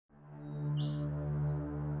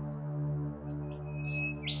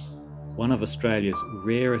One of Australia's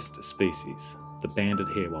rarest species, the Banded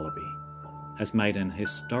Hare-wallaby, has made an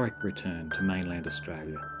historic return to mainland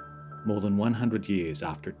Australia more than 100 years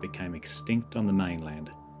after it became extinct on the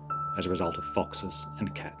mainland as a result of foxes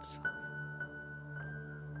and cats.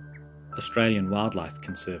 Australian Wildlife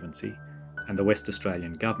Conservancy and the West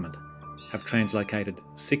Australian Government have translocated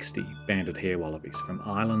 60 banded hare-wallabies from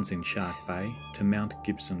islands in Shark Bay to Mount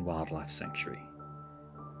Gibson Wildlife Sanctuary.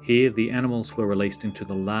 Here, the animals were released into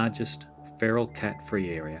the largest feral cat-free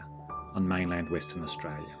area on mainland Western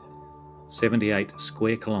Australia. 78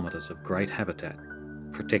 square kilometres of great habitat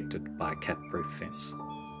protected by a cat-proof fence.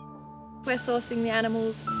 We're sourcing the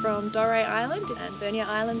animals from Doré Island and Bernier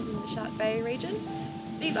Islands in the Shark Bay region.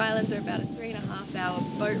 These islands are about a 3.5-hour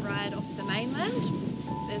boat ride off the mainland.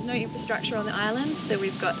 There's no infrastructure on the islands, so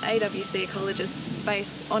we've got AWC ecologists based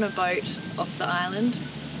on a boat off the island.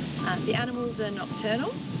 The animals are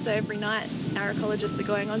nocturnal, so every night our ecologists are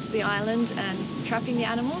going onto the island and trapping the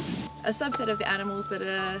animals. A subset of the animals that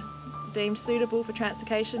are deemed suitable for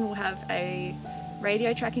translocation will have a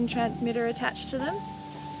radio tracking transmitter attached to them.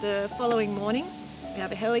 The following morning we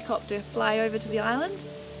have a helicopter fly over to the island.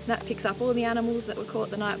 That picks up all the animals that were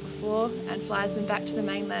caught the night before and flies them back to the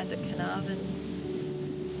mainland at Carnarvon.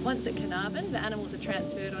 Once at Carnarvon, the animals are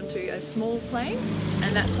transferred onto a small plane,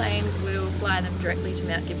 and that plane will fly them directly to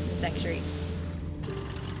Mount Gibson Sanctuary.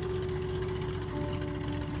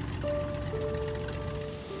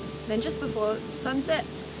 Then just before sunset,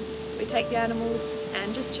 we take the animals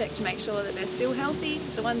and just check to make sure that they're still healthy.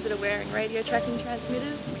 The ones that are wearing radio tracking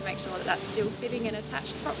transmitters, we make sure that that's still fitting and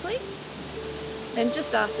attached properly. Then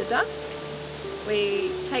just after dusk, we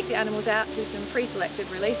take the animals out to some pre-selected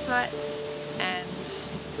release sites and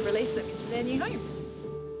release them into their new homes.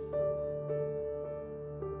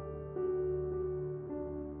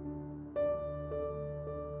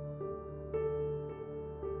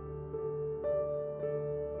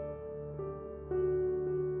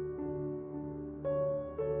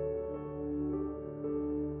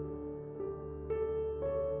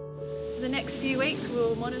 For the next few weeks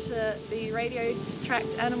we'll monitor the radio tracked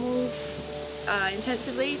animals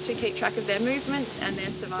intensively to keep track of their movements and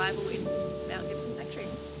their survival in Mount Gibson Sanctuary.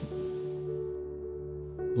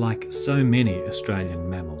 Like so many Australian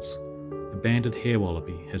mammals, the banded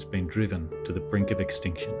hare-wallaby has been driven to the brink of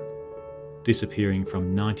extinction, disappearing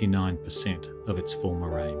from 99% of its former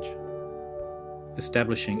range.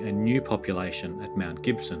 Establishing a new population at Mount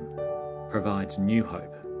Gibson provides new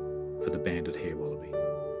hope for the banded hare-wallaby.